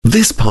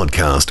This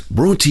podcast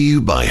brought to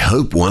you by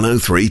Hope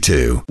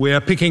 103.2. We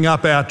are picking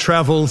up our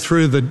travel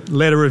through the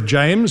letter of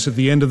James at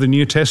the end of the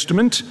New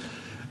Testament.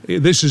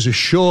 This is a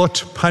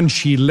short,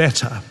 punchy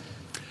letter.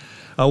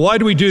 Why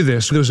do we do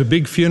this? There was a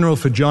big funeral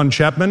for John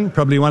Chapman,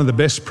 probably one of the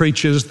best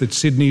preachers that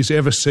Sydney's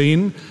ever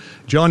seen.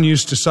 John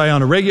used to say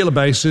on a regular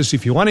basis,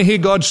 if you want to hear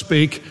God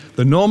speak,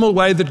 the normal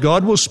way that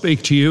God will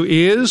speak to you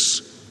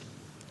is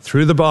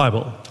through the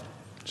Bible.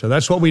 So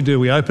that's what we do.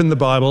 We open the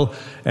Bible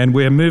and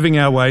we're moving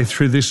our way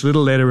through this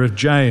little letter of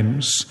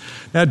James.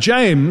 Now,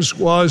 James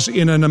was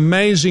in an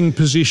amazing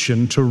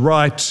position to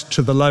write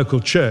to the local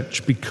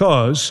church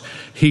because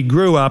he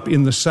grew up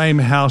in the same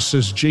house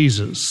as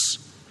Jesus.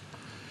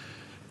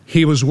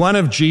 He was one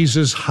of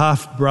Jesus'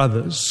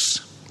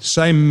 half-brothers,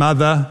 same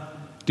mother,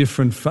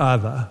 different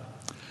father.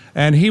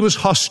 And he was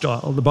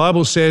hostile. The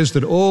Bible says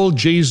that all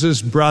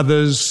Jesus'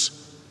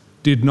 brothers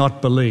did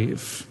not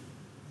believe.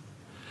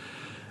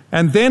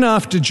 And then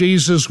after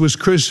Jesus was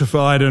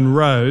crucified and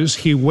rose,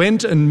 he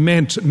went and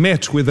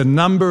met with a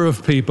number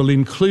of people,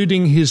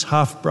 including his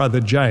half-brother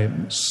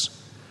James.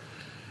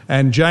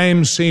 And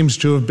James seems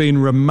to have been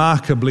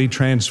remarkably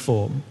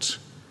transformed.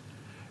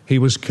 He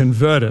was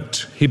converted.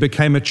 He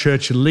became a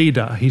church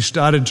leader. He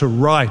started to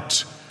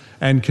write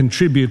and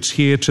contributes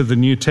here to the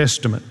New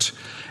Testament.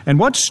 And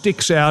what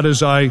sticks out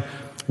as I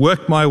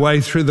work my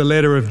way through the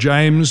letter of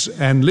James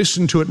and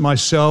listen to it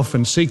myself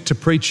and seek to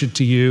preach it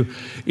to you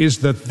is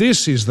that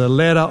this is the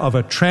letter of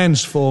a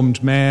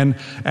transformed man,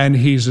 and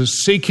he's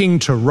seeking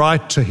to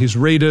write to his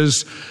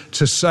readers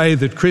to say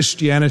that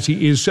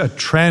Christianity is a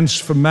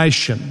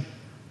transformation.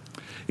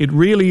 It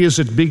really is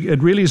a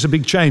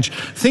big change.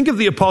 Think of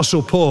the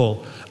Apostle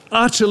Paul,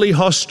 utterly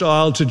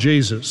hostile to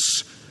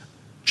Jesus.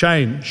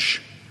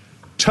 Change.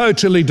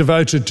 Totally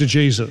devoted to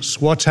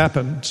Jesus. What's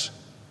happened?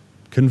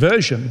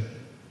 Conversion.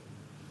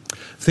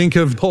 Think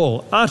of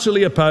Paul,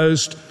 utterly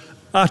opposed,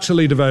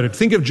 utterly devoted.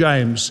 Think of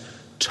James,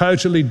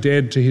 totally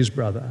dead to his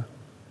brother.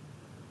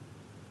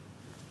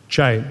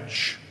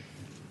 Change.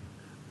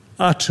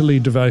 Utterly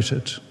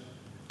devoted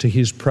to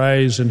his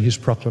praise and his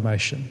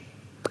proclamation.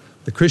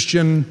 The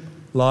Christian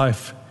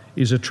life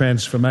is a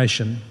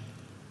transformation.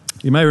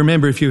 You may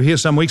remember, if you were here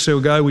some weeks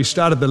ago, we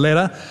started the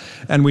letter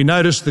and we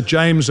noticed that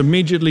James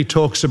immediately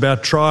talks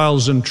about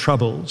trials and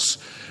troubles.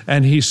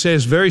 And he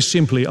says very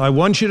simply, I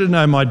want you to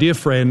know, my dear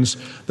friends,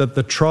 that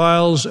the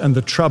trials and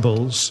the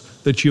troubles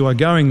that you are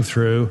going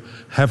through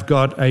have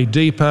got a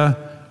deeper,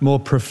 more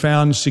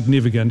profound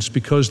significance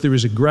because there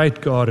is a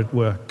great God at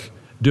work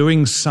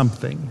doing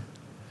something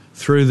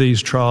through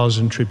these trials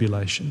and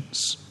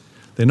tribulations.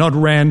 They're not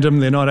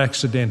random, they're not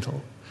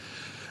accidental.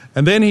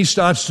 And then he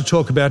starts to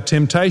talk about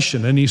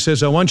temptation, and he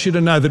says, I want you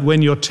to know that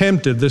when you're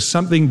tempted, there's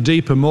something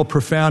deeper, more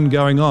profound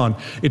going on.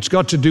 It's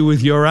got to do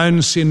with your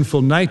own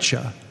sinful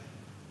nature.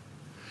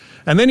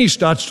 And then he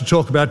starts to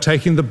talk about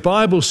taking the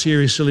Bible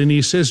seriously, and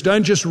he says,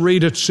 don't just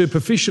read it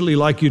superficially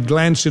like you'd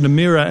glance in a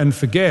mirror and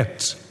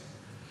forget.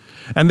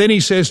 And then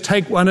he says,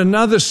 take one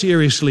another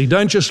seriously.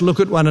 Don't just look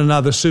at one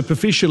another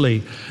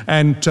superficially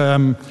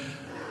and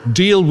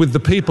deal with the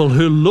people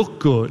who look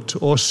good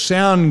or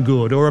sound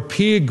good or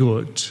appear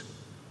good.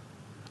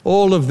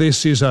 All of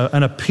this is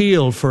an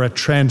appeal for a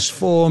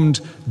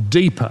transformed,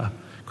 deeper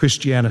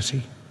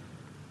Christianity.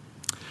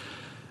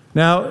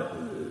 Now,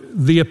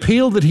 the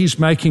appeal that he's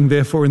making,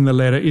 therefore, in the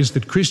letter is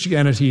that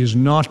Christianity is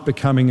not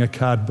becoming a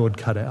cardboard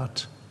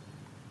cutout.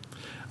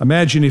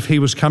 Imagine if he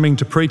was coming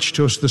to preach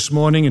to us this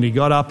morning and he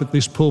got up at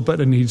this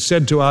pulpit and he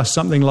said to us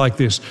something like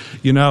this,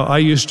 you know, I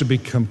used to be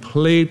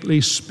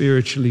completely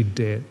spiritually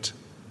dead.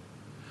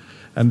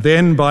 And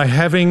then by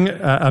having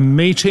a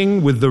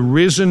meeting with the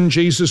risen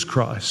Jesus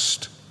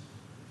Christ,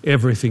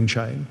 everything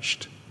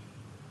changed.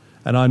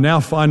 And I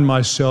now find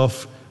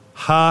myself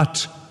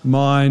heart,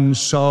 mind,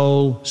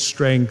 soul,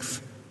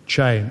 strength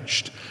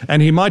changed.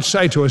 And he might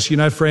say to us, you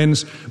know,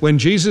 friends, when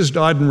Jesus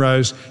died and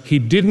rose, he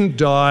didn't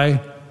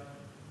die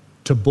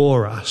to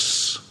bore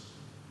us.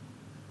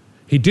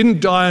 He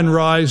didn't die and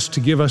rise to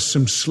give us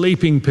some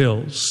sleeping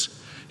pills.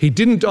 He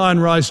didn't die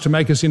and rise to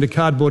make us into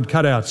cardboard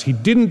cutouts. He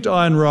didn't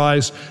die and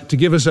rise to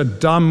give us a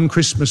dumb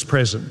Christmas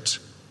present.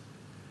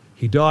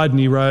 He died and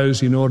he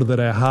rose in order that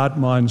our heart,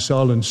 mind,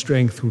 soul and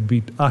strength would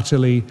be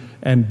utterly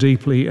and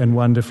deeply and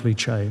wonderfully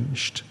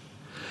changed.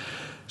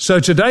 So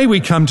today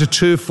we come to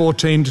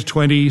 2:14 to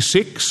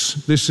 26.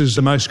 This is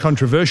the most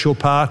controversial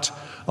part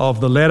of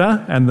the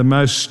letter and the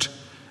most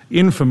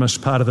infamous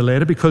part of the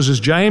letter because as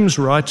James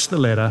writes the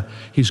letter,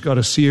 he's got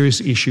a serious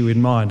issue in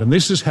mind. And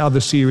this is how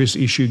the serious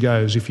issue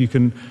goes, if you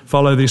can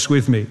follow this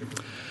with me.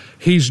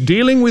 He's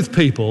dealing with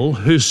people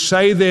who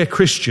say they're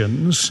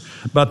Christians,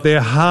 but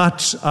their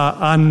hearts are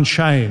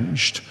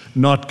unchanged,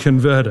 not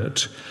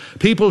converted.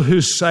 People who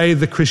say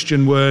the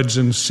Christian words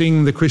and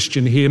sing the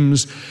Christian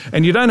hymns,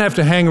 and you don't have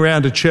to hang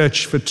around a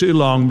church for too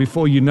long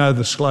before you know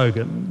the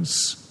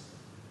slogans,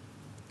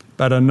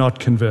 but are not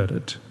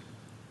converted.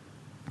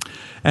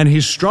 And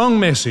his strong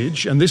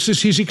message, and this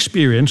is his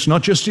experience,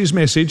 not just his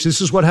message,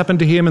 this is what happened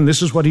to him and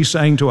this is what he's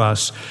saying to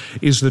us,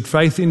 is that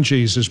faith in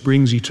Jesus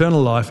brings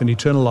eternal life and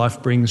eternal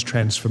life brings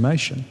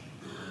transformation.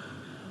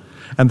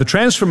 And the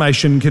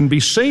transformation can be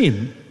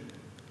seen.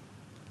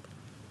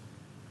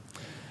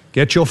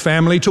 Get your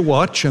family to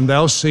watch and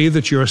they'll see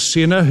that you're a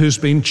sinner who's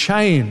been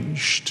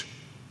changed.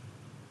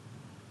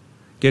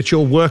 Get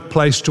your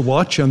workplace to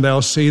watch and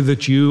they'll see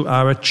that you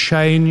are a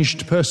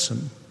changed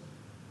person.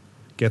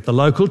 Get the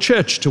local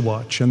church to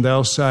watch and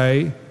they'll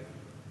say,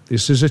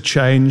 this is a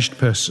changed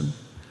person.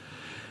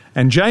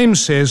 And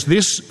James says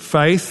this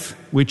faith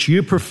which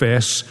you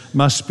profess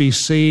must be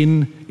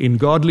seen in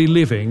godly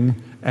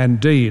living and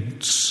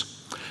deeds.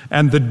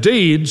 And the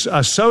deeds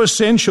are so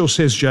essential,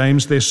 says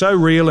James, they're so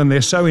real and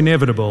they're so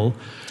inevitable.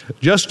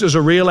 Just as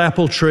a real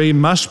apple tree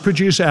must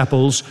produce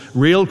apples,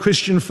 real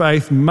Christian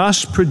faith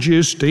must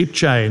produce deep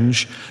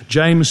change.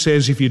 James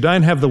says if you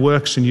don't have the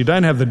works and you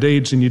don't have the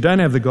deeds and you don't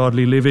have the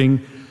godly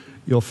living,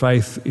 your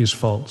faith is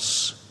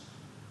false.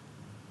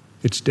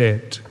 It's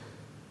dead.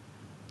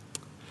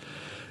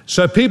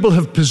 So people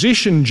have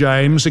positioned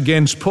James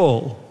against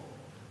Paul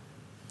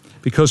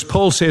because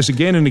Paul says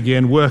again and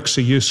again works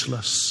are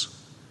useless.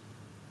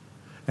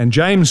 And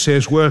James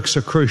says works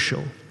are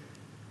crucial.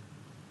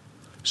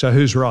 So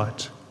who's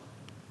right?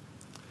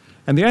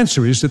 And the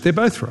answer is that they're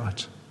both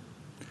right.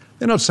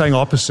 They're not saying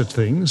opposite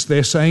things,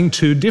 they're saying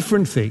two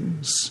different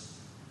things.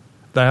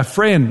 They are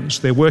friends,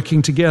 they're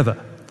working together.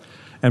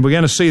 And we're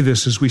going to see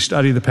this as we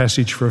study the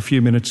passage for a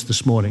few minutes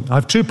this morning. I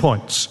have 2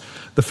 points.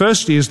 The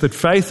first is that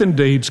faith and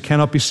deeds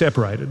cannot be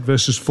separated,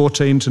 verses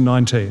 14 to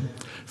 19.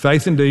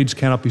 Faith and deeds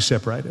cannot be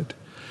separated.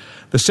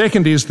 The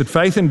second is that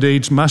faith and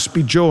deeds must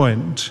be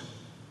joined,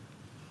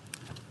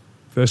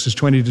 verses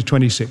 20 to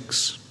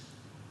 26.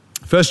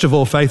 First of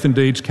all, faith and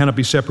deeds cannot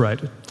be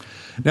separated.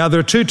 Now, there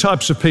are two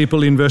types of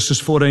people in verses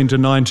 14 to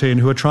 19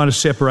 who are trying to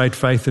separate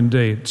faith and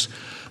deeds.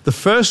 The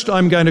first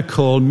I'm going to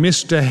call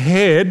Mr.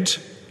 Head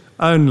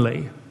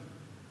only.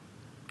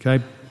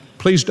 Okay,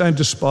 please don't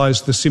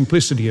despise the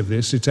simplicity of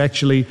this. It's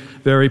actually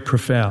very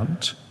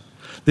profound.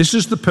 This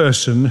is the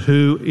person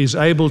who is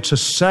able to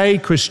say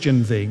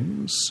Christian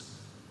things,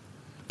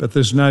 but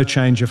there's no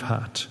change of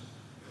heart.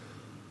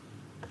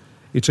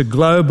 It's a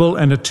global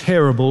and a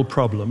terrible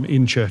problem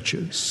in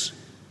churches.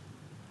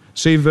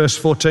 See verse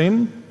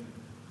 14?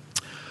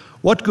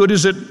 What good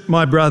is it,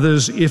 my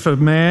brothers, if a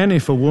man,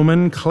 if a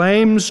woman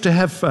claims to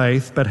have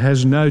faith but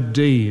has no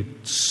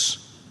deeds?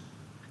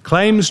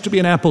 Claims to be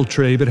an apple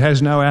tree but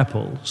has no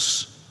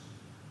apples.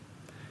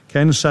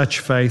 Can such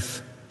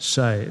faith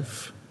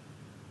save?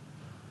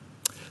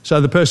 So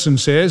the person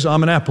says,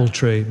 I'm an apple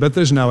tree, but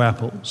there's no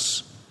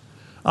apples.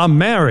 I'm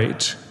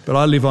married, but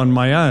I live on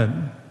my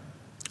own.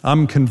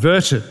 I'm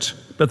converted,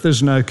 but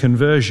there's no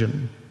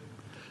conversion.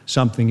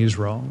 Something is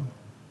wrong.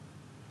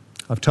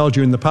 I've told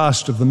you in the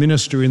past of the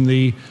minister in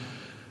the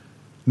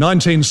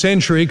 19th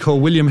century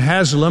called William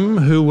Haslam,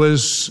 who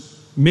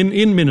was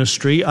in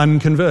ministry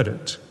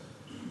unconverted.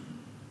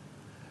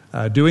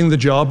 Doing the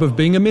job of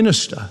being a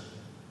minister,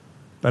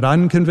 but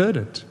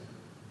unconverted.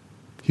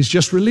 He's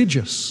just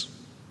religious,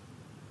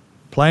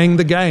 playing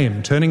the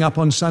game, turning up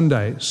on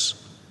Sundays,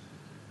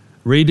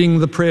 reading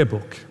the prayer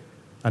book,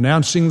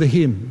 announcing the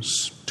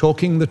hymns,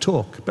 talking the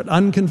talk, but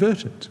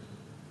unconverted.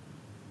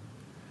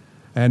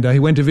 And he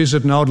went to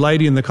visit an old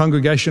lady in the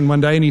congregation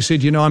one day and he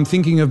said, I'm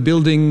thinking of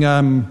building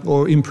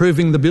or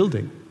improving the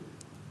building.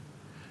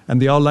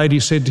 And the old lady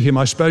said to him,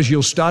 I suppose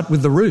you'll start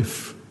with the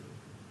roof.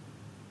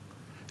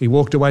 He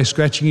walked away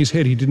scratching his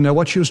head. He didn't know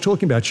what she was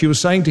talking about. She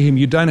was saying to him,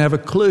 you don't have a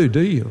clue,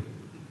 do you?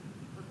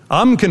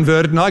 I'm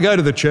converted and I go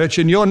to the church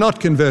and you're not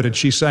converted,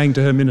 she's saying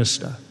to her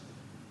minister.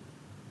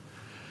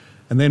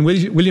 And then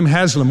William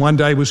Haslam one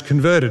day was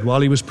converted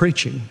while he was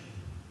preaching.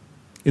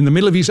 In the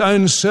middle of his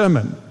own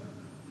sermon,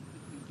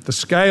 the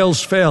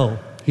scales fell.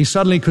 He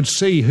suddenly could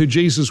see who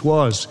Jesus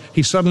was.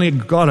 He suddenly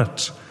got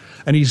it.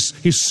 And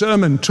his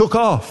sermon took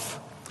off.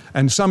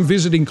 And some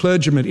visiting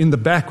clergyman in the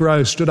back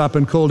row stood up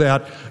and called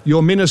out,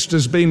 your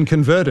minister's been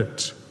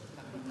converted.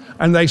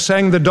 And they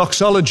sang the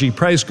doxology,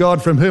 praise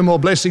God from whom all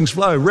blessings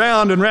flow,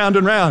 round and round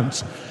and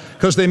round,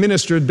 because their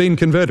minister had been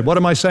converted. What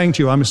am I saying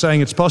to you? I'm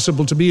saying it's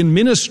possible to be in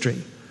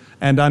ministry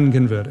and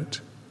unconverted.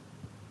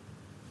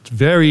 It's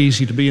very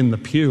easy to be in the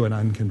pew and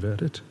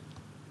unconverted.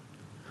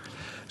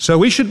 So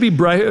we should be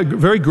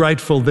very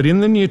grateful that in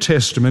the New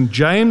Testament,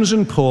 James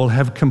and Paul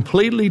have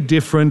completely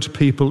different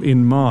people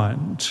in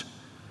mind.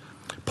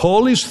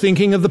 Paul is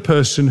thinking of the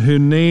person who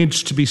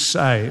needs to be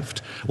saved.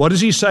 What does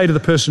he say to the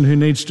person who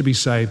needs to be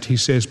saved? He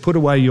says, put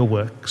away your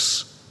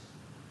works.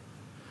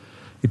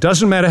 It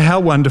doesn't matter how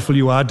wonderful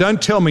you are.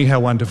 Don't tell me how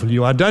wonderful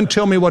you are. Don't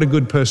tell me what a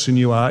good person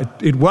you are.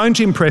 It won't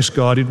impress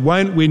God. It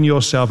won't win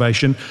your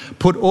salvation.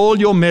 Put all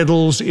your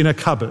medals in a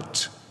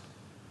cupboard.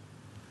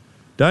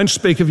 Don't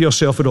speak of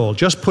yourself at all.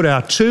 Just put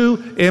out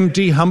 2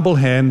 empty, humble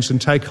hands and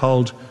take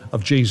hold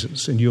of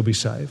Jesus and you'll be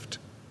saved.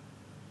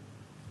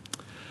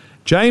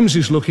 James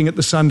is looking at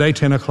the Sunday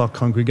 10 o'clock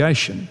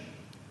congregation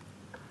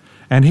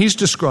and he's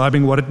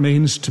describing what it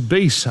means to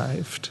be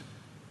saved,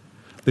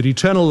 that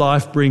eternal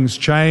life brings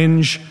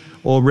change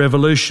or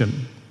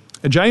revolution.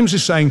 And James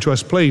is saying to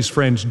us, please,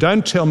 friends,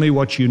 don't tell me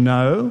what you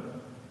know.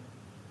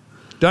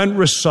 Don't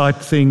recite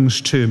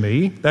things to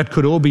me. That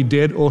could all be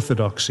dead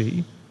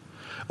orthodoxy.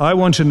 I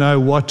want to know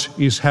what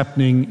is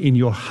happening in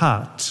your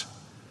heart.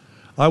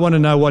 I want to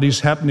know what is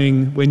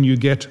happening when you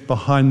get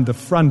behind the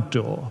front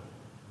door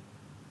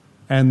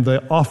and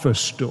the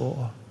office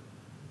door,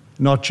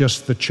 not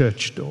just the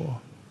church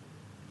door.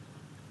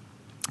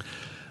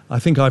 I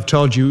think I've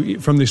told you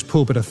from this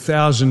pulpit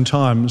 1,000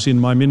 times in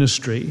my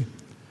ministry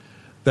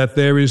that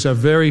there is a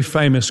very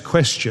famous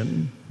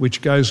question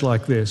which goes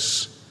like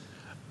this.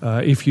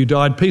 If you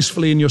died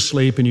peacefully in your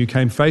sleep and you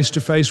came face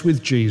to face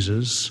with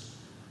Jesus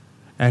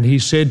and he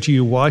said to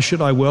you, "Why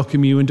should I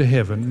welcome you into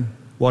heaven?"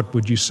 what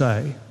would you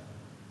say?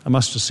 I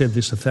must have said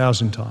this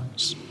 1,000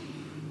 times.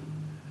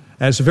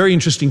 And it's a very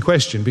interesting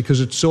question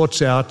because it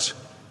sorts out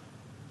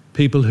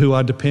people who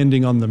are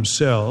depending on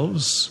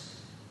themselves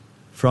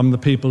from the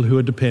people who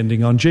are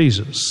depending on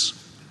Jesus.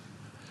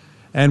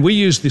 And we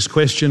use this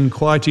question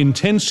quite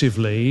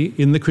intensively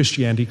in the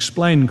Christianity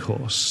Explained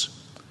course.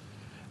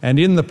 And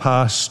in the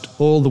past,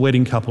 all the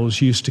wedding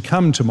couples used to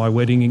come to my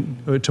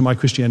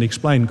Christianity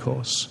Explained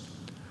course.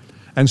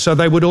 And so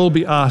they would all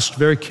be asked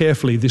very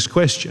carefully this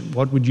question: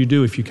 what would you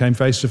do if you came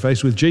face to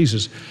face with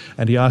Jesus?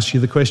 And he asked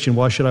you the question,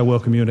 "Why should I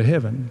welcome you into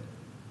heaven?"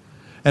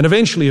 And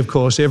eventually, of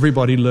course,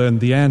 everybody learned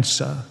the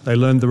answer. They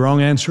learned the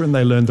wrong answer and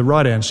they learned the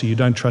right answer. You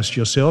don't trust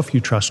yourself, you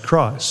trust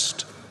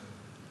Christ.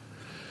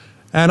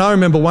 And I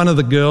remember one of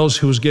the girls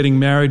who was getting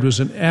married was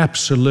an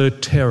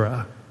absolute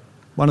terror,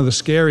 one of the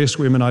scariest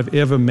women I've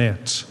ever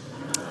met.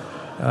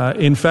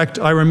 In fact,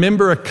 I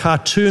remember a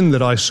cartoon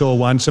that I saw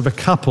once of a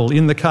couple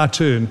in the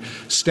cartoon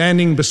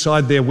standing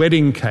beside their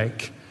wedding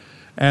cake.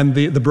 And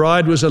the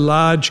bride was a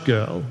large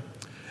girl.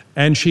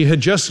 And she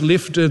had just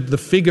lifted the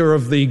figure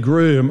of the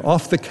groom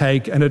off the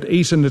cake and had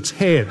eaten its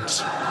head.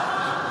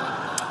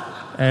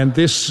 And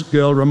this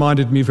girl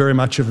reminded me very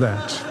much of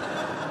that.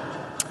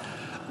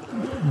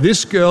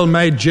 This girl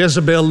made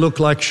Jezebel look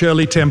like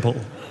Shirley Temple.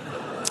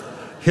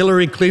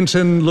 Hillary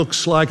Clinton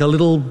looks like a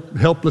little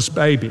helpless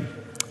baby.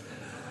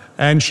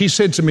 And she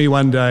said to me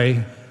one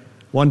day,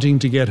 wanting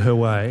to get her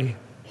way,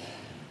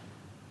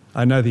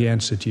 "I know the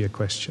answer to your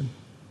question."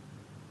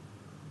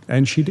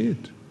 And she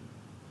did.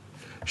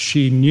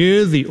 She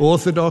knew the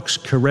orthodox,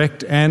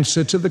 correct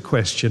answer to the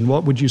question,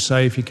 what would you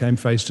say if you came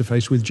face to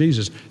face with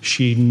Jesus?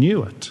 She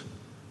knew it.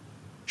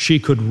 She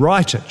could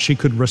write it. She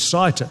could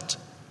recite it.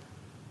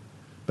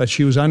 But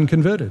she was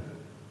unconverted.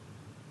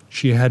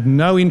 She had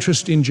no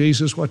interest in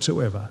Jesus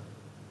whatsoever.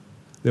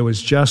 There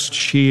was just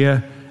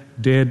sheer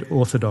dead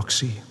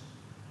orthodoxy.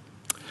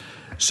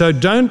 So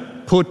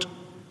don't put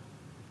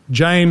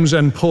James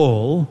and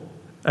Paul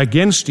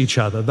against each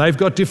other. They've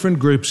got different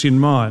groups in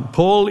mind.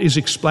 Paul is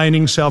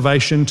explaining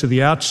salvation to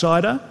the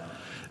outsider.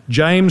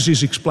 James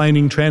is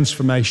explaining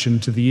transformation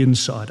to the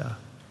insider.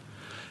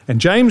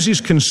 And James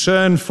is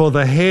concerned for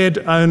the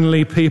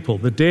head-only people,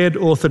 the dead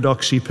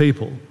orthodoxy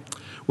people,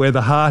 where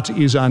the heart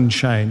is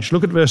unchanged.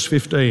 Look at verse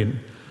 15.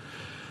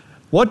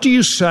 "What do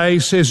you say,"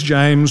 says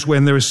James,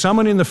 "when there is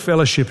someone in the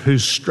fellowship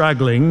who's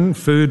struggling,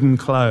 food and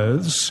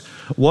clothes?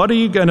 What are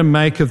you going to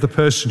make of the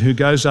person who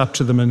goes up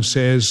to them and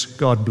says,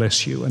 'God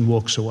bless you,' and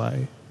walks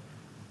away?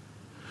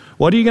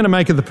 What are you going to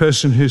make of the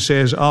person who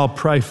says, 'I'll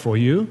pray for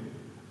you,'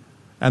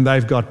 and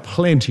they've got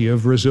plenty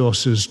of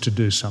resources to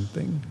do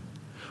something?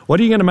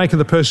 What are you going to make of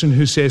the person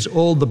who says,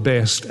 'All the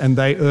best,' and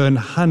they earn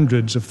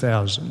hundreds of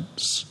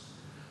thousands?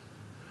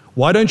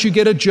 Why don't you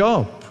get a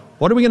job?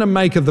 What are we going to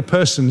make of the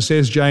person,"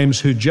 says James,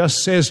 "who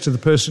just says to the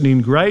person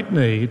in great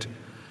need,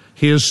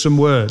 'Here's some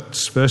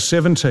words.'" Verse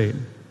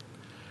 17.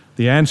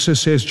 The answer,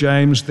 says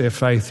James, their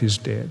faith is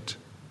dead.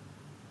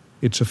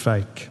 It's a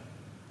fake.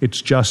 It's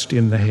just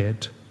in the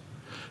head.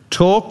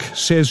 Talk,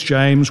 says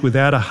James,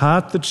 without a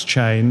heart that's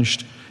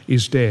changed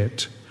is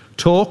dead.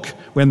 Talk,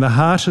 when the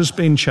heart has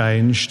been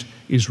changed,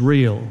 is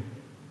real.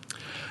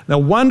 The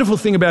wonderful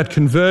thing about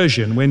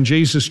conversion, when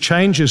Jesus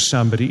changes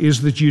somebody,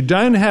 is that you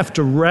don't have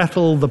to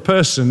rattle the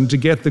person to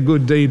get the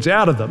good deeds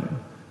out of them.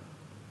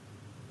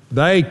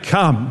 They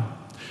come.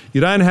 You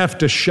don't have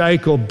to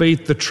shake or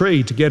beat the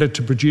tree to get it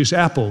to produce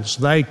apples.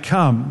 They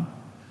come.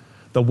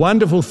 The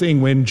wonderful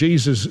thing when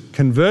Jesus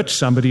converts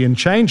somebody and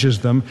changes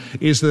them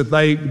is that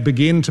they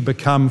begin to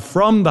become,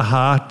 from the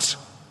heart,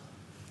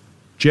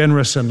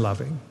 generous and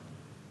loving.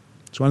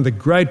 It's one of the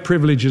great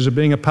privileges of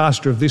being a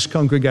pastor of this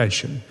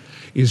congregation,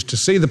 is to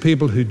see the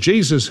people who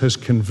Jesus has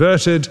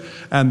converted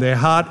and their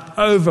heart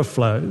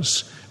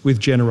overflows with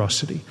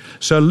generosity.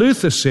 So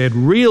Luther said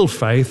real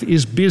faith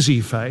is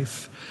busy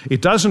faith.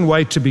 It doesn't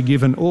wait to be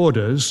given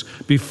orders.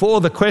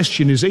 Before the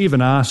question is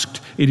even asked,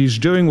 it is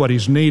doing what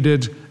is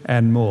needed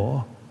and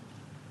more.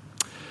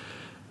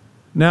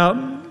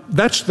 Now,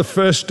 that's the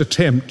first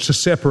attempt to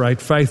separate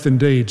faith and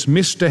deeds.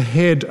 Mr.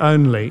 Head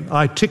only.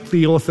 I tick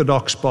the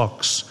orthodox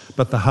box,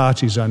 but the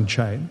heart is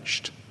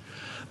unchanged.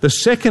 The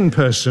second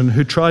person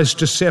who tries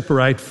to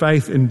separate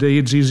faith and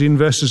deeds is in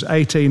verses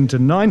 18 to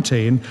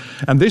 19,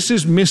 and this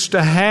is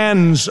Mr.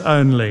 Hands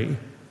only.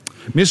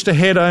 Mr.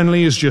 Head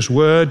only is just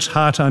words,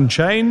 heart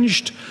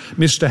unchanged.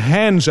 Mr.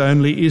 Hands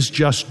only is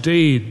just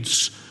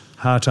deeds,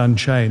 heart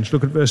unchanged.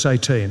 Look at verse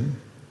 18.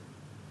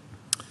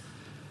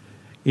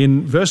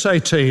 In verse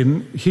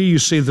 18, here you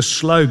see the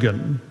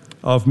slogan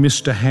of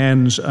Mr.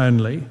 Hands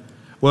only.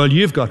 Well,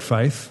 you've got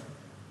faith.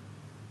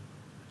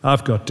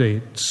 I've got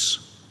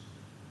deeds.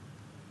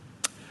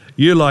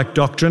 You like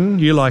doctrine,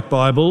 you like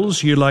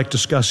Bibles, you like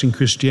discussing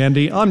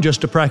Christianity. I'm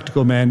just a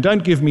practical man.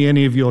 Don't give me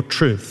any of your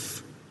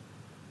truth.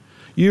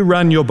 You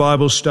run your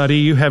Bible study,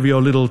 you have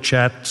your little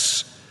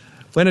chats.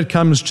 When it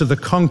comes to the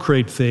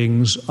concrete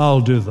things,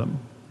 I'll do them.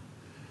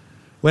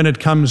 When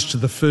it comes to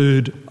the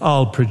food,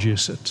 I'll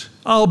produce it.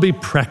 I'll be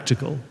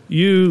practical.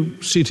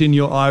 You sit in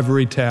your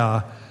ivory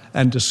tower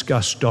and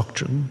discuss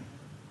doctrine.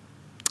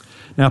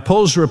 Now,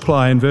 Paul's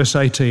reply in verse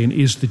 18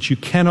 is that you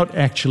cannot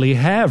actually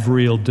have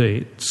real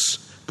deeds,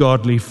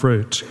 godly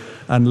fruit,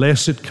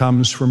 unless it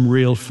comes from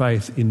real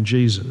faith in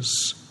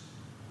Jesus.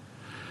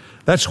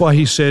 That's why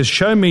he says,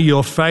 show me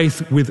your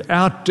faith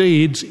without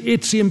deeds.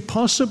 It's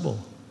impossible.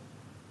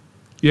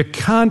 You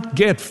can't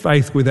get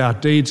faith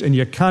without deeds, and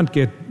you can't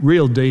get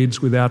real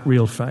deeds without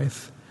real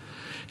faith.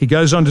 He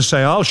goes on to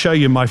say, I'll show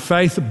you my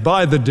faith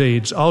by the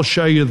deeds. I'll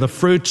show you the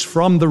fruits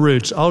from the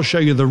roots. I'll show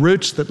you the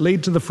roots that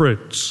lead to the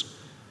fruits.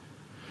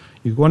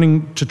 You're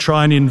wanting to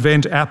try and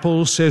invent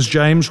apples, says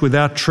James,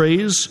 without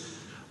trees?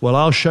 Well,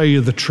 I'll show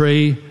you the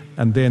tree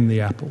and then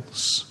the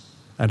apples.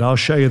 And I'll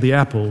show you the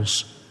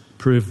apples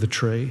prove the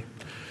tree.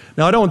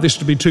 Now, I don't want this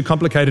to be too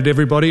complicated,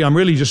 everybody. I'm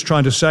really just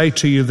trying to say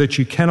to you that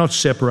you cannot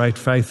separate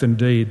faith and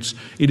deeds.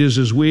 It is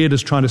as weird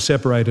as trying to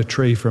separate a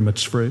tree from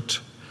its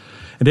fruit.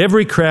 And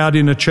every crowd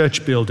in a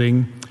church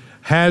building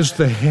has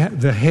the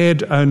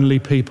head-only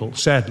people,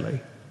 sadly.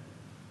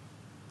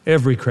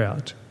 Every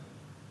crowd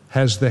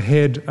has the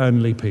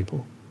head-only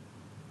people.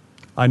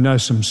 I know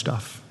some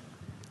stuff.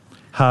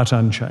 Heart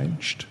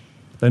unchanged.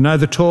 They know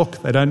the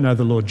talk, they don't know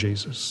the Lord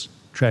Jesus.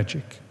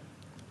 Tragic.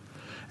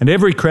 And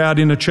every crowd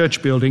in a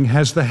church building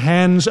has the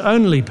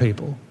hands-only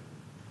people.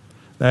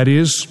 That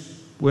is,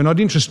 we're not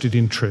interested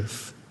in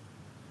truth.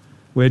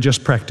 We're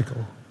just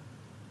practical.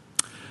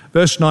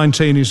 Verse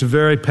 19 is a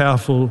very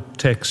powerful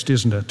text,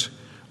 isn't it?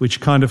 Which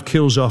kind of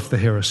kills off the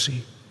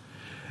heresy.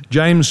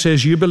 James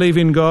says, you believe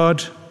in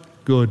God?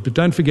 Good, but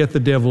don't forget the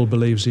devil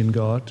believes in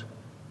God.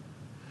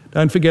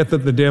 Don't forget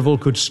that the devil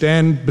could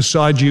stand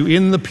beside you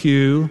in the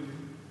pew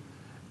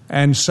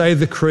and say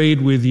the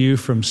creed with you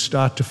from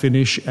start to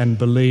finish and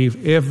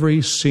believe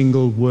every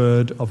single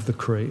word of the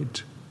creed,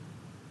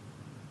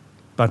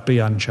 but be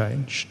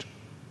unchanged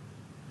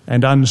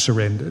and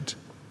unsurrendered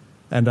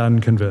and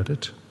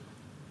unconverted.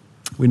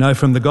 We know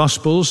from the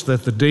Gospels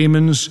that the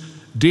demons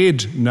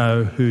did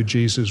know who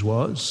Jesus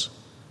was,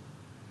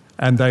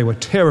 and they were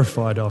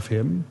terrified of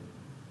him,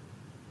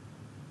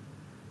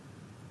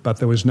 but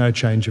there was no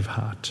change of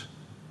heart.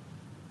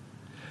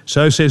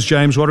 So, says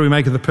James, what do we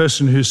make of the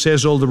person who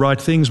says all the right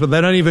things, but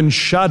they don't even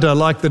shudder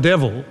like the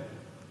devil?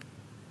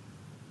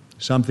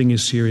 Something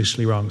is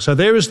seriously wrong. So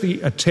there is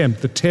the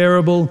attempt, the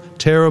terrible,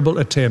 terrible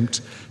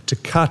attempt to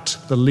cut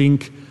the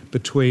link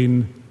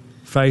between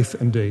faith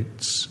and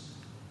deeds.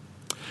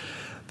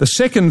 The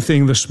second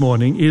thing this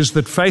morning is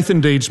that faith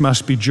and deeds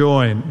must be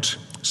joined.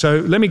 So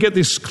let me get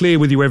this clear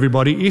with you,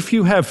 everybody. If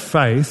you have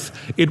faith,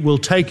 it will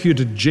take you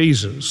to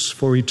Jesus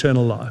for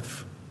eternal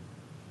life.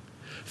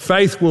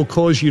 Faith will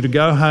cause you to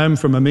go home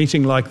from a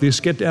meeting like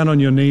this, get down on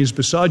your knees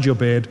beside your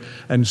bed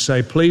and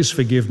say, please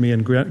forgive me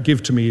and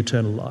give to me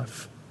eternal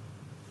life.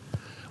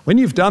 When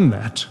you've done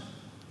that,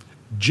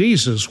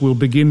 Jesus will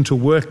begin to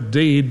work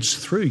deeds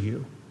through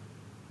you.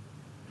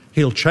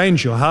 He'll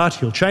change your heart,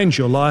 he'll change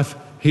your life,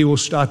 he will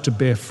start to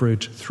bear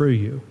fruit through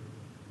you.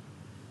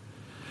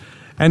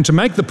 And to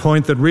make the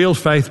point that real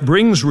faith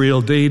brings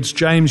real deeds,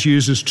 James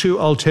uses two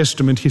Old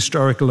Testament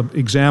historical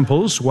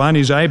examples. One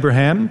is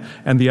Abraham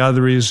and the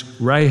other is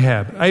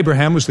Rahab.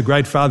 Abraham was the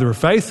great father of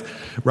faith.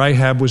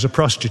 Rahab was a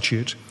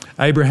prostitute.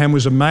 Abraham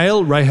was a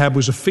male, Rahab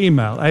was a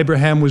female.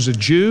 Abraham was a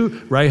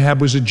Jew,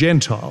 Rahab was a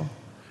Gentile.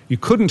 You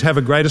couldn't have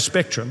a greater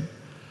spectrum.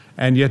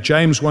 And yet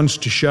James wants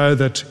to show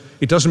that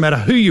it doesn't matter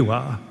who you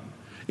are.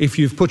 If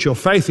you've put your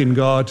faith in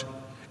God,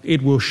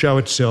 it will show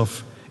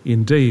itself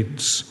in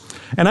deeds.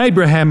 And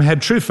Abraham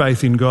had true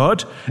faith in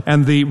God,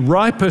 and the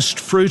ripest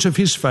fruit of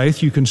his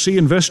faith, you can see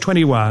in verse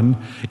 21,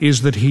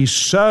 is that he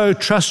so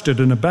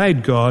trusted and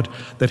obeyed God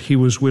that he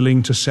was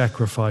willing to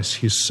sacrifice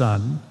his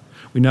son.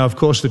 We know, of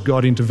course, that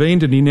God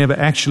intervened and he never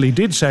actually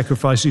did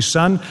sacrifice his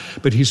son,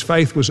 but his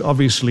faith was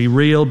obviously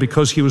real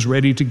because he was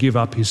ready to give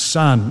up his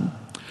son.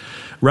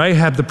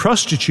 Rahab the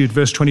prostitute,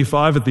 verse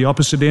 25, at the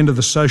opposite end of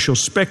the social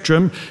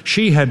spectrum,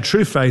 she had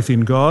true faith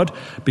in God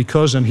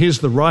because, and here's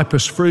the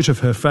ripest fruit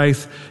of her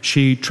faith,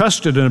 she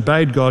trusted and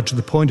obeyed God to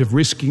the point of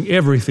risking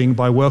everything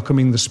by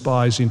welcoming the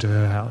spies into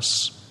her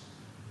house.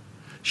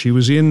 She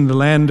was in the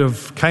land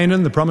of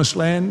Canaan, the promised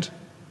land.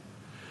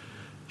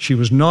 She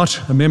was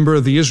not a member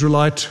of the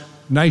Israelite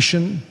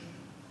nation.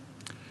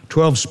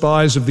 12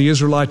 spies of the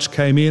Israelites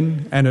came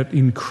in, and at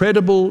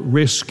incredible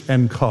risk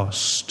and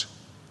cost,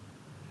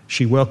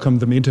 she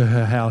welcomed them into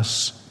her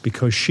house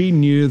because she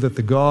knew that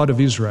the God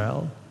of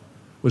Israel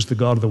was the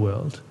God of the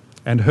world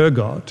and her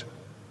God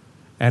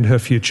and her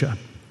future.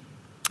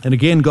 And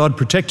again, God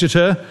protected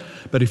her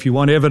but if you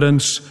want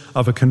evidence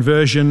of a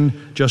conversion,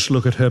 just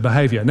look at her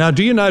behaviour. Now,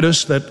 do you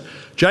notice that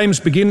James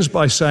begins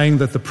by saying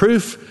that the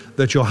proof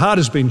that your heart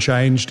has been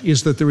changed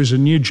is that there is a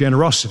new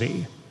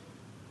generosity.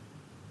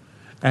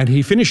 And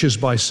he finishes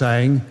by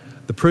saying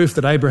the proof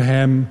that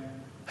Abraham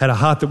had a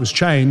heart that was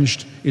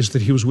changed is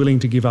that he was willing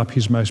to give up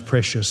his most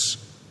precious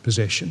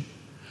possession.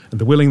 And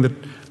the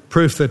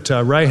proof that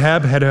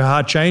Rahab had her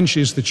heart changed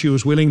is that she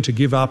was willing to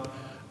give up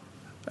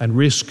and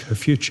risk her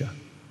future,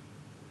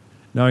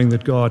 knowing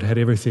that God had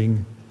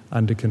everything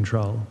under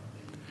control.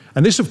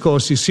 And this, of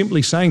course, is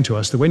simply saying to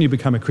us that when you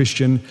become a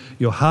Christian,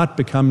 your heart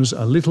becomes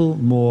a little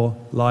more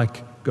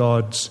like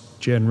God's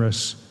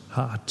generous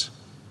heart.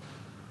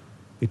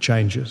 It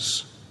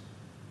changes.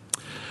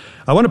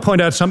 I want to point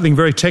out something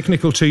very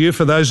technical to you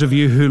for those of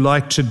you who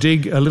like to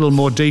dig a little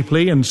more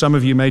deeply, and some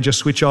of you may just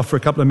switch off for a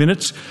couple of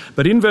minutes.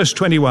 But in verse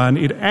 21,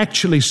 it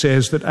actually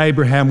says that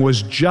Abraham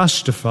was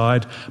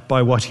justified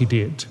by what he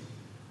did.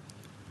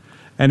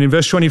 And in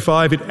verse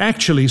 25, it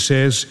actually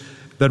says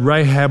that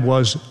Rahab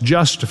was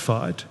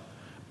justified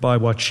by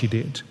what she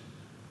did.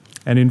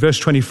 And in verse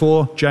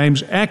 24,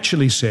 James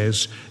actually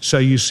says, so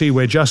you see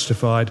we're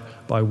justified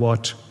by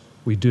what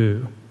we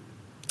do.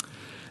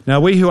 Now,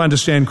 we who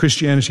understand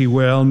Christianity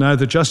well know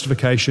that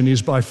justification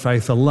is by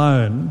faith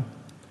alone.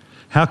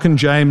 How can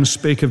James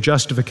speak of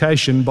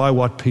justification by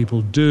what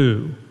people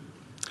do?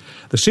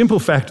 The simple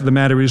fact of the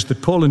matter is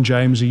that Paul and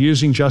James are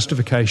using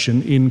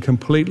justification in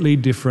completely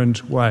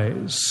different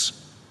ways.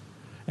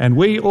 And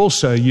we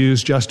also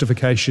use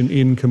justification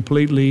in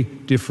completely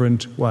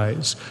different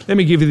ways. Let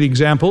me give you the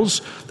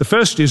examples. The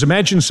first is,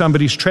 imagine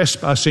somebody's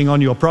trespassing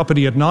on your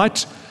property at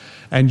night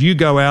and you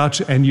go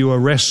out and you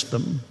arrest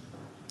them.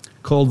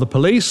 Call the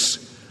police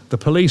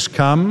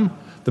come,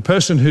 the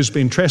person who's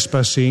been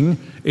trespassing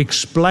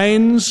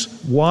explains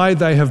why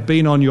they have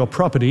been on your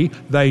property,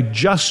 they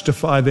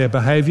justify their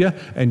behaviour,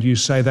 and you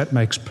say that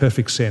makes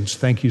perfect sense,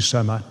 thank you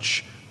so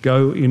much,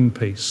 go in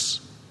peace.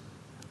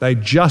 They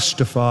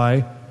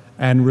justify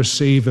and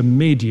receive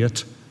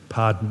immediate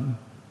pardon.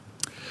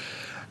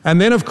 And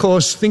then, of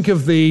course, think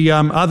of the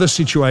other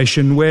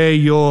situation where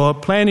you're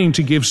planning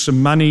to give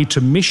some money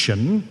to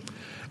mission,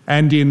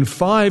 and in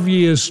 5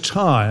 years'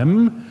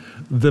 time,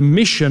 the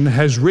mission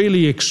has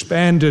really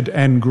expanded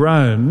and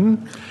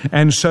grown,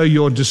 and so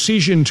your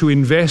decision to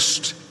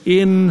invest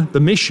in the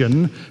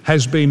mission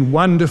has been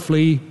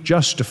wonderfully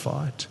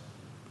justified,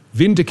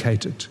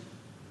 vindicated,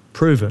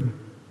 proven.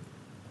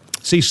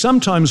 See,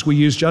 sometimes we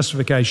use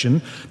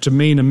justification to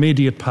mean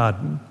immediate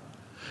pardon,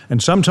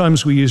 and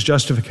sometimes we use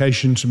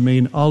justification to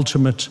mean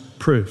ultimate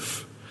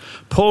proof.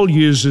 Paul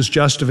uses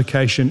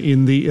justification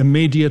in the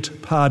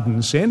immediate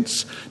pardon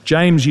sense.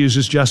 James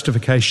uses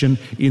justification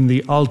in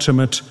the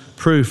ultimate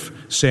proof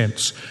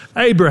sense.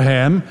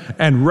 Abraham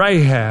and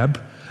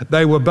Rahab,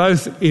 they were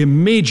both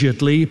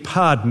immediately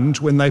pardoned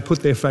when they put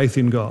their faith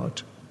in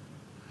God.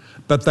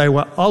 But they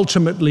were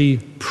ultimately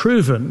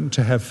proven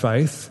to have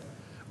faith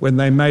when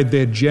they made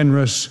their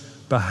generous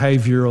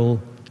behavioural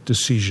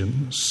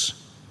decisions.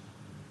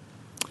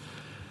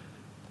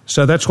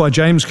 So that's why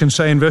James can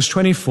say in verse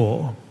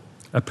 24,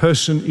 a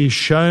person is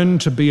shown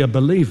to be a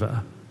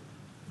believer,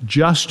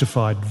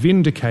 justified,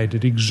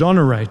 vindicated,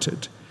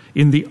 exonerated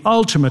in the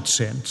ultimate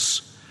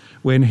sense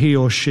when he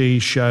or she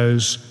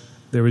shows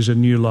there is a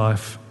new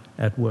life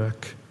at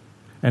work.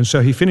 And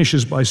so he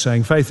finishes by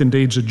saying, faith and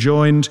deeds are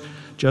joined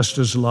just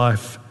as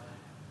life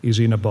is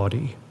in a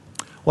body.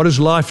 What does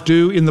life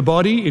do in the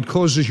body? It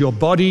causes your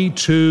body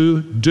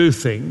to do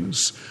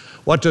things.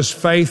 What does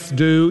faith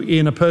do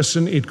in a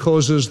person? It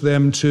causes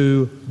them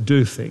to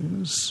do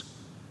things.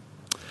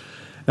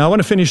 Now, I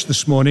want to finish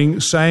this morning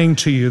saying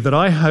to you that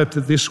I hope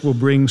that this will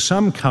bring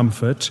some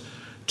comfort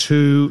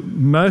to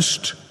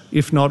most,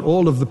 if not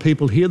all, of the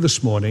people here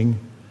this morning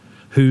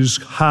whose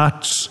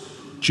hearts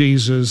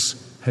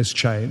Jesus has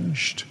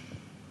changed.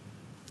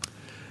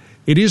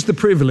 It is the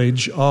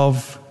privilege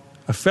of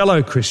a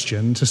fellow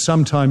Christian to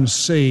sometimes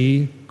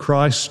see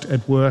Christ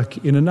at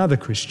work in another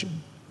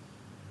Christian.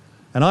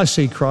 And I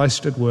see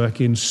Christ at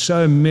work in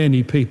so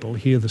many people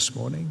here this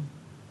morning.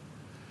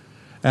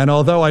 And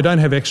although I don't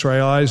have X-ray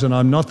eyes and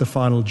I'm not the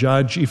final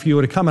judge, if you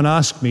were to come and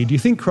ask me, do you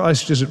think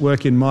Christ is at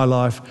work in my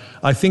life?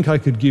 I think I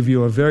could give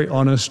you a very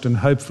honest and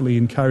hopefully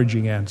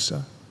encouraging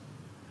answer.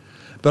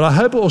 But I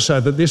hope also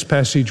that this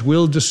passage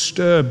will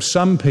disturb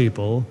some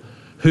people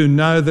who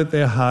know that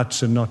their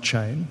hearts are not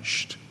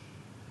changed.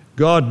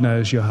 God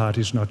knows your heart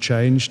is not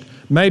changed.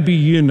 Maybe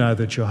you know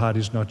that your heart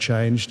is not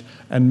changed,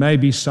 and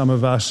maybe some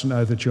of us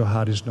know that your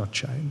heart is not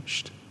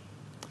changed.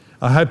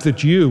 I hope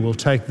that you will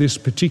take this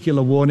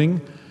particular warning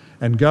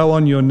and go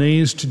on your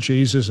knees to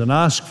Jesus and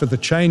ask for the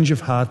change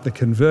of heart, the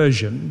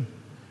conversion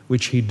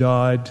which he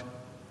died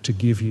to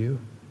give you.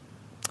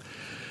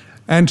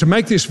 And to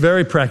make this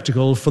very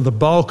practical for the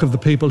bulk of the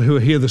people who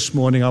are here this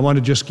morning, I want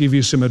to just give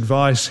you some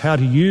advice how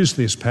to use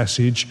this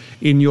passage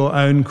in your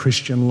own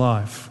Christian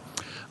life.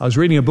 I was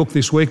reading a book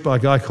this week by a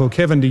guy called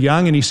Kevin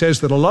DeYoung, and he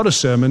says that a lot of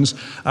sermons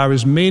are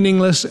as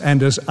meaningless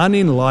and as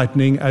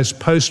unenlightening as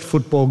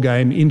post-football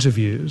game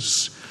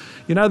interviews.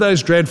 You know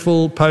those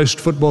dreadful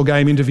post-football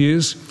game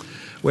interviews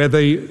where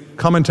the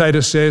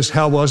commentator says,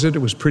 "How was it? It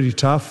was pretty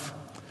tough.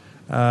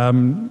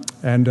 And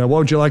what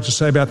would you like to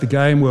say about the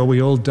game?" Well,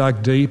 we all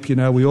dug deep,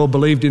 we all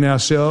believed in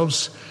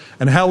ourselves.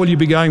 "And how will you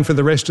be going for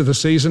the rest of the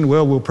season?"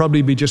 "Well, we'll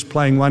probably be just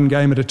playing one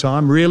game at a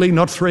time." "Really?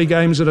 Not 3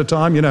 games at a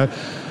time?"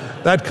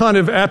 That kind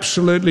of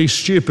absolutely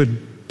stupid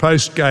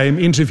post-game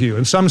interview.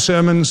 And some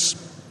sermons,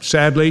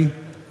 sadly,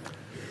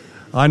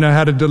 I know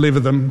how to deliver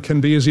them, can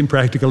be as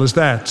impractical as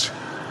that.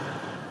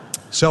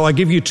 So I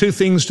give you 2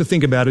 things to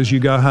think about as you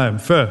go home.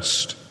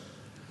 First,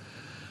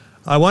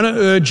 I want to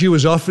urge you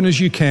as often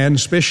as you can,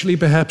 especially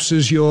perhaps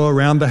as you're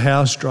around the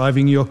house,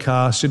 driving your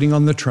car, sitting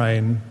on the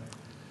train,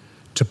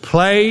 to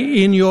play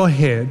in your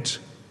head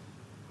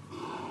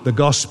the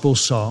gospel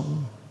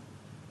song.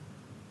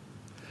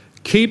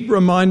 Keep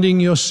reminding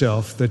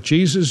yourself that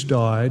Jesus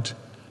died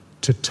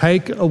to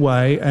take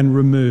away and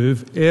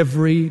remove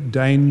every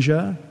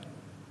danger,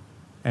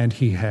 and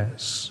he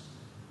has,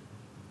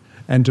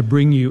 and to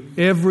bring you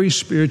every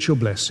spiritual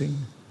blessing,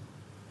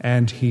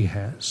 and he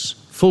has.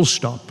 Full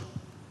stop.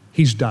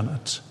 He's done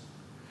it.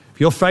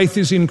 If your faith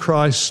is in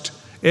Christ,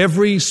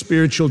 every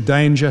spiritual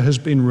danger has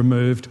been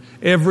removed,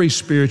 every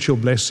spiritual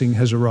blessing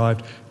has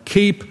arrived.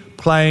 Keep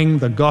playing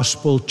the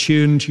gospel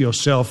tune to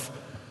yourself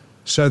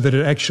so that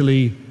it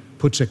actually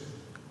puts a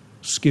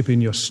skip in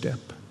your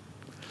step.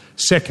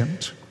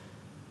 Second,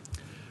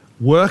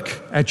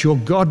 work at your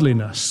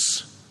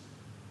godliness.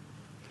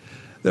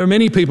 There are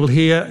many people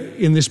here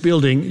in this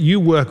building, you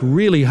work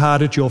really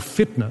hard at your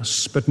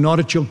fitness, but not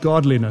at your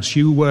godliness.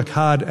 You work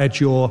hard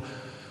at your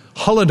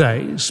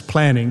holidays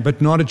planning,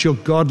 but not at your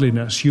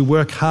godliness. You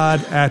work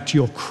hard at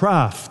your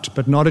craft,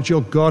 but not at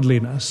your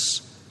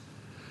godliness.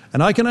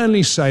 And I can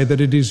only say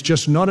that it is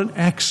just not an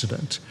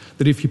accident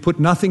that if you put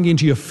nothing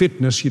into your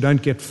fitness, you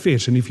don't get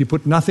fit. And if you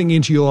put nothing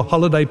into your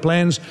holiday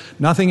plans,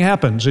 nothing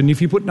happens. And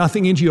if you put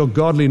nothing into your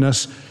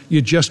godliness,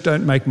 you just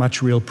don't make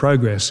much real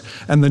progress.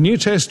 And the New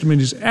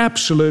Testament is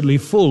absolutely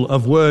full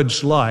of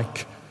words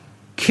like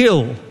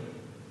kill,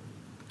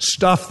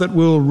 stuff that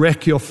will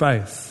wreck your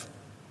faith.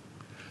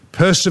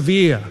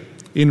 Persevere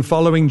in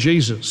following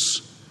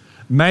Jesus.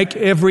 Make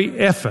every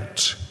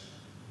effort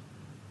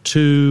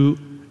to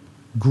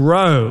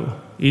grow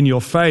in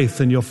your faith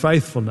and your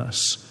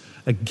faithfulness.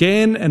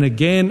 Again and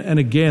again and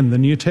again, the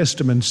New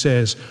Testament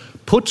says,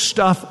 put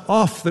stuff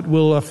off that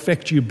will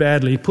affect you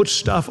badly. Put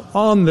stuff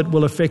on that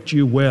will affect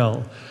you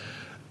well.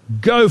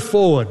 Go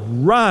forward,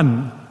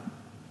 run,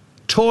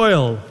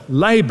 toil,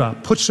 labour.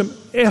 Put some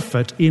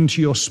effort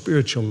into your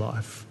spiritual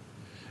life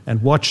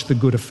and watch the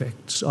good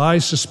effects. I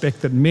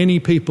suspect that many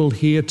people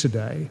here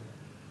today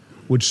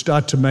would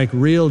start to make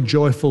real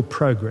joyful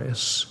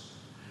progress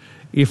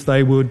if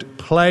they would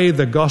play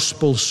the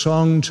gospel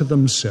song to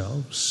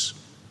themselves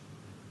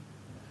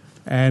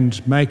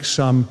and make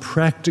some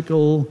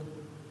practical,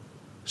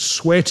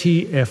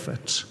 sweaty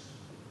effort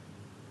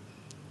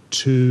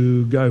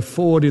to go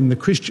forward in the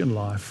Christian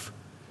life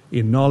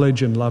in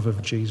knowledge and love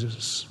of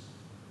Jesus.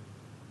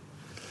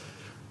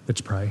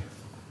 Let's pray.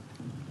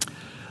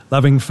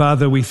 Loving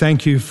Father, we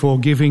thank you for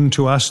giving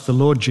to us the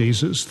Lord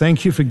Jesus.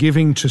 Thank you for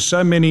giving to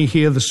so many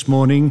here this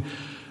morning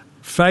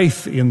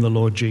faith in the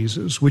Lord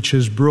Jesus, which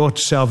has brought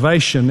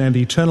salvation and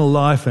eternal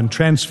life and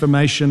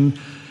transformation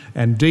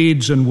and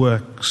deeds and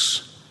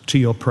works to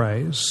your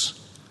praise.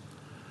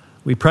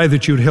 We pray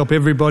that you would help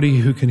everybody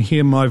who can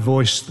hear my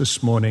voice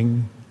this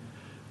morning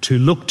to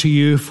look to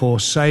you for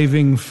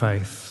saving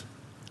faith.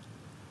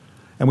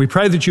 And we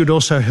pray that you would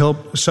also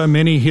help so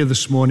many here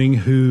this morning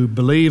who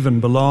believe and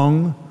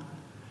belong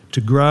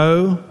to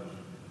grow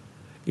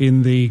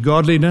in the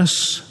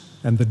godliness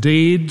and the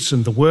deeds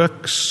and the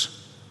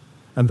works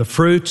and the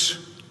fruit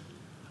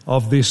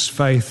of this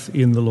faith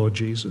in the Lord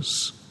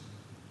Jesus.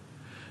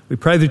 We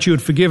pray that you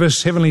would forgive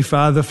us, Heavenly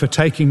Father, for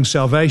taking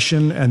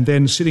salvation and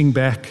then sitting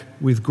back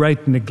with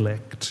great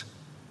neglect.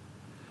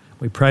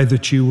 We pray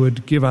that you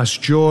would give us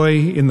joy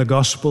in the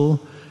gospel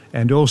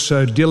and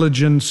also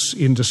diligence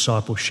in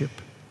discipleship.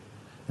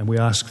 And we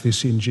ask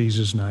this in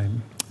Jesus'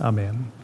 name. Amen.